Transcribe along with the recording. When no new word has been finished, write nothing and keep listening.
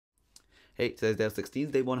Hey, today's day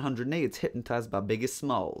 16's, day 108. It's Hypnotise by Biggie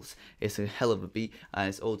Smalls. It's a hell of a beat and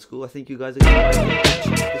it's old school. I think you guys are gonna like it.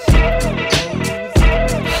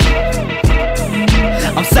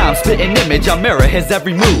 I'm sound spitting image, I mirror his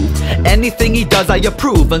every move. Anything he does I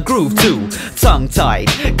approve and groove to. Tongue tied,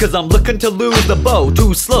 cause I'm looking to lose the bow.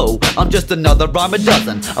 Too slow, I'm just another rhyme a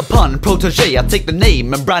dozen. A pun, protege, I take the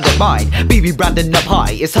name and brand it mine. Bebe branding up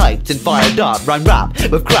high, is hyped and fired up. Rhyme rap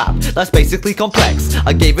with crap, that's basically complex.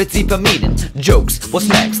 I gave it deeper meaning, jokes, what's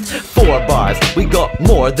next? 4 bars, we got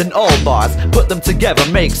more than all bars. Put them together,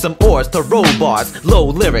 make some oars to roll bars. Low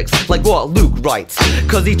lyrics, like what Luke writes.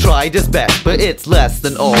 Cause he tried his best, but it's less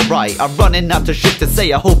than alright. I'm running out of shit to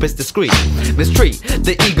say, I hope it's discreet. Mistreat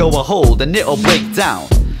the ego a hold and it'll break down.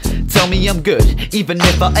 Tell me I'm good, even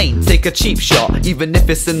if I ain't. Take a cheap shot, even if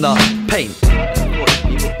it's in the paint.